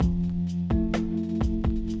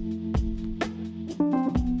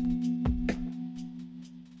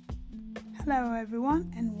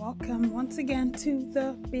everyone, and welcome once again to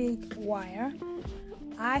The Big Wire.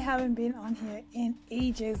 I haven't been on here in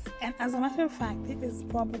ages, and as a matter of fact, it is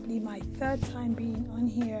probably my third time being on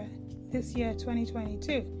here this year,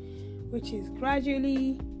 2022, which is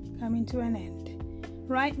gradually coming to an end.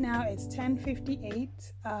 Right now, it's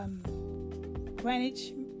 10:58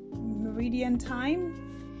 Greenwich Meridian time.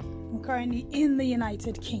 I'm currently in the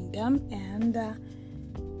United Kingdom, and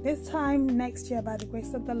this time next year, by the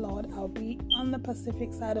grace of the Lord, I'll be on the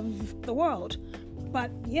Pacific side of the world. But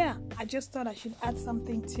yeah, I just thought I should add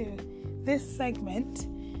something to this segment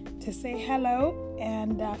to say hello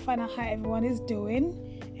and find out how everyone is doing,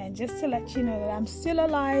 and just to let you know that I'm still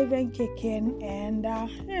alive and kicking. And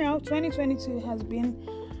 2022 has been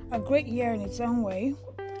a great year in its own way.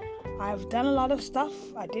 I've done a lot of stuff.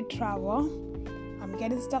 I did travel. I'm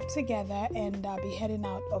getting stuff together, and I'll be heading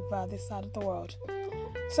out of this side of the world.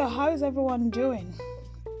 So how is everyone doing?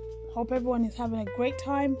 Hope everyone is having a great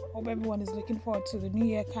time. Hope everyone is looking forward to the new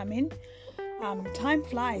year coming. Time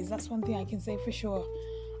flies. That's one thing I can say for sure.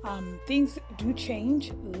 Things do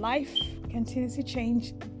change. Life continues to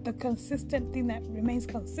change. The consistent thing that remains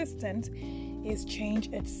consistent is change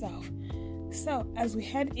itself. So as we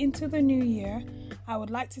head into the new year, I would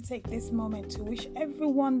like to take this moment to wish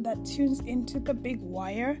everyone that tunes into The Big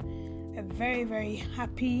Wire a very, very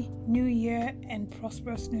happy new year and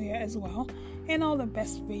prosperous new year as well, and all the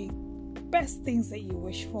best things that you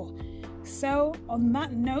wish for. So on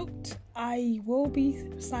that note, I will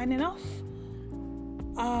be signing off.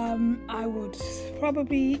 I would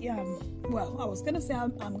probably I was gonna say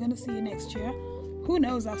I'm gonna see you next year. Who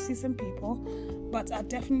knows, I'll see some people, but I'll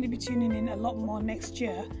definitely be tuning in a lot more next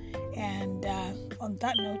year. And on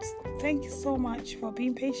that note, thank you so much for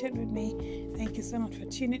being patient with me. Thank you so much for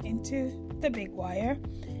tuning into The Big Wire,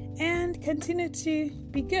 and continue to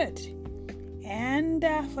be good. And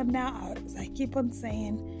for now, as I keep on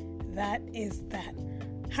saying, that is that.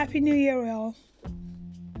 Happy New Year, all.